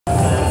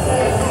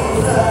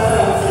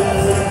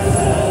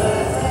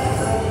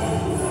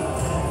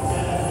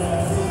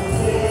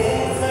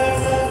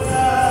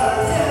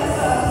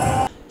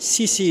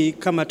Sisi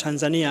kama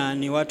Tanzania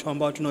ni watu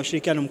ambao tuna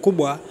ushirikiano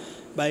mkubwa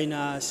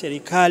baina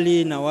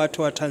serikali na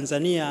watu wa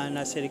Tanzania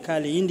na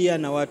serikali India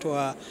na watu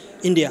wa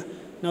India.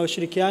 Na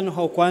ushirikiano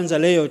haukuanza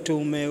leo tu,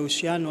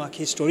 umehusiano wa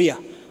kihistoria.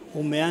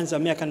 Umeanza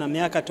miaka na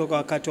miaka toka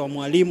wakati wa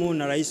Mwalimu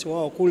na rais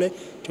wao kule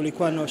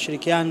tulikuwa na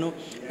ushirikiano,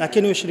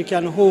 lakini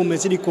ushirikiano huu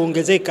umezidi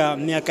kuongezeka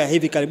miaka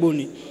hivi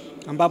karibuni,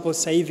 ambapo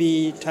sasa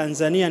hivi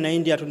Tanzania na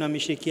India tuna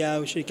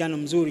ushirikiano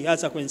mzuri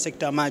hasa kwenye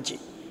sekta ya maji.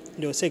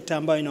 Ndio sekta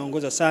ambayo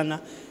inaongoza sana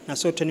na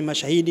sote ni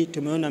mashahidi.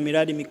 Tumeona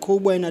miradi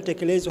mikubwa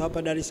inatekelezwa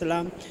hapa Dar es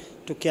Salaam,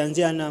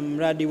 tukianzia na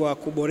mradi wa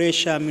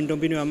kuboresha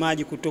miundombinu ya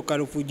maji kutoka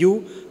Ruvu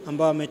Juu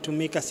ambao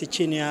umetumika si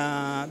chini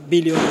ya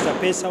bilioni za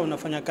pesa,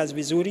 unafanya kazi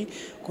vizuri.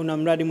 Kuna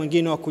mradi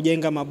mwingine wa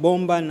kujenga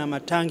mabomba na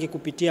matangi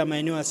kupitia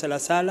maeneo ya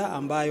Salasala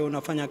ambayo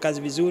unafanya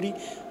kazi vizuri.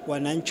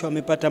 Wananchi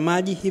wamepata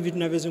maji. Hivi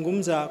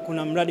tunavyozungumza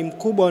kuna mradi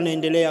mkubwa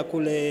unaendelea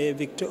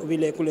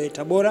kule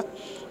Tabora,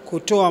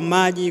 kutoa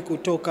maji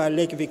kutoka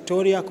Lake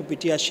Victoria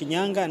kupitia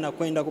Shinyanga na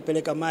kwenda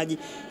kupeleka maji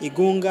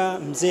Igunga,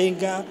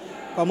 Mzenga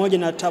pamoja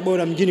na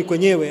Tabora mjini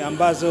kwenyewe,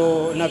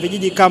 ambazo na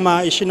vijiji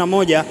kama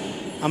 21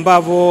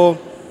 ambavyo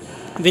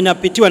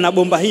vinapitiwa na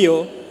bomba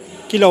hiyo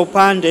kila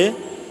upande,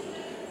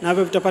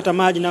 navyo vitapata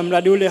maji. Na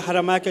mradi ule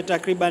harama yake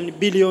takriban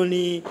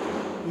bilioni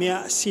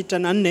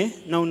 604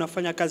 na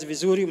unafanya kazi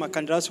vizuri.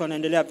 Makandarasi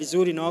wanaendelea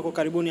vizuri na wako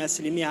karibuni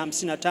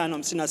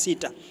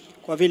 55-56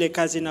 kwa vile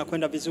kazi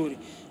inakwenda vizuri.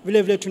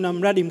 Vile vile tuna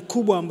mradi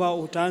mkubwa ambao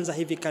utaanza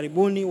hivi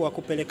karibuni wa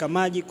kupeleka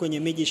maji kwenye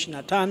miji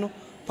 25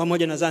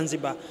 pamoja na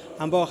Zanzibar,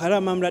 ambao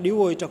harama mradi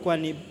huo itakuwa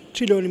ni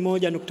trilioni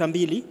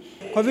 1.2.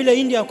 Kwa vile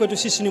India kwetu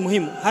sisi ni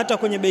muhimu, hata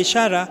kwenye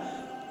biashara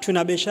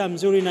tuna biashara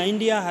mzuri na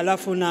India,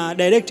 halafu na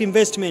direct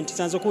investment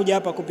zinazokuja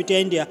hapa kupitia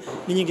India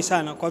ni nyingi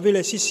sana. Kwa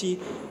vile sisi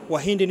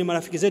Wahindi ni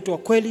marafiki zetu wa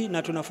kweli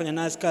na tunafanya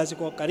nazi kazi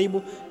kwa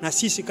karibu, na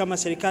sisi kama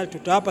serikali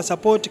tutawapa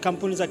support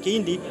kampuni za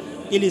Kihindi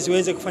ili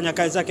ziweze kufanya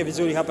kazi zake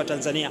vizuri hapa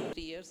Tanzania.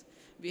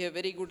 We have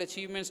very good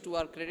achievements to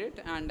our credit,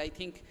 and I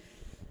think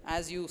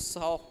as you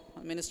saw,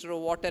 Minister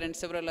of Water and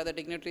several other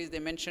dignitaries, they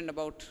mentioned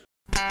about